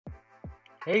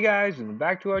Hey guys, welcome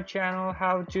back to our channel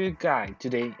How to Guide.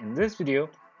 Today in this video,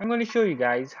 I'm going to show you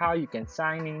guys how you can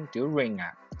sign in to Ring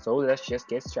app. So let's just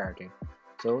get started.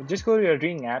 So just go to your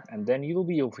Ring app and then you will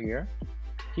be over here.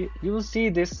 You will see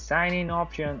this sign in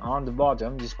option on the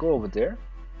bottom. Just go over there.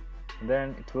 And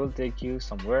then it will take you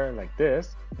somewhere like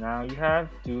this. Now you have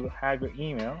to have your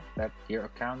email that your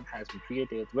account has been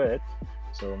created with.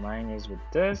 So mine is with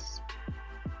this.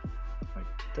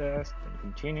 Then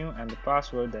continue, and the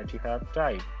password that you have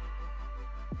typed,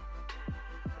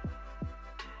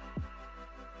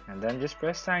 and then just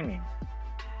press sign in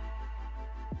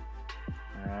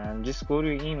and just go to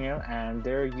your email, and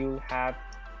there you have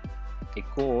a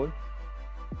code.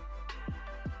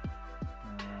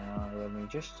 Let me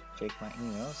just check my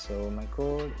email. So my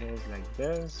code is like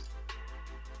this,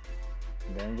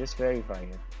 and then just verify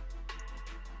it.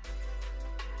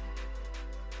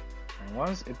 And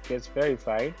once it gets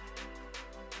verified,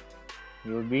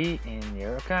 you will be in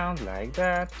your account like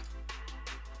that.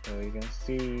 So you can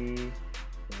see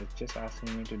it's just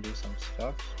asking me to do some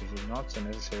stuff which is not so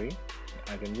necessary.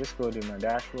 I can just go to my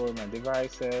dashboard, my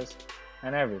devices,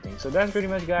 and everything. So that's pretty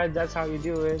much, guys, that's how you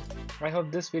do it. I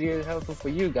hope this video is helpful for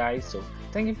you guys. So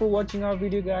thank you for watching our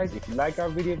video, guys. If you like our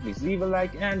video, please leave a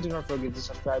like and do not forget to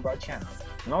subscribe our channel,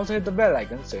 and also hit the bell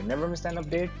icon so you never miss an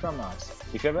update from us.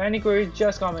 If you have any queries,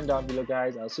 just comment down below,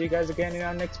 guys. I'll see you guys again in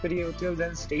our next video. Till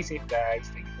then, stay safe, guys.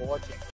 Thank you for watching.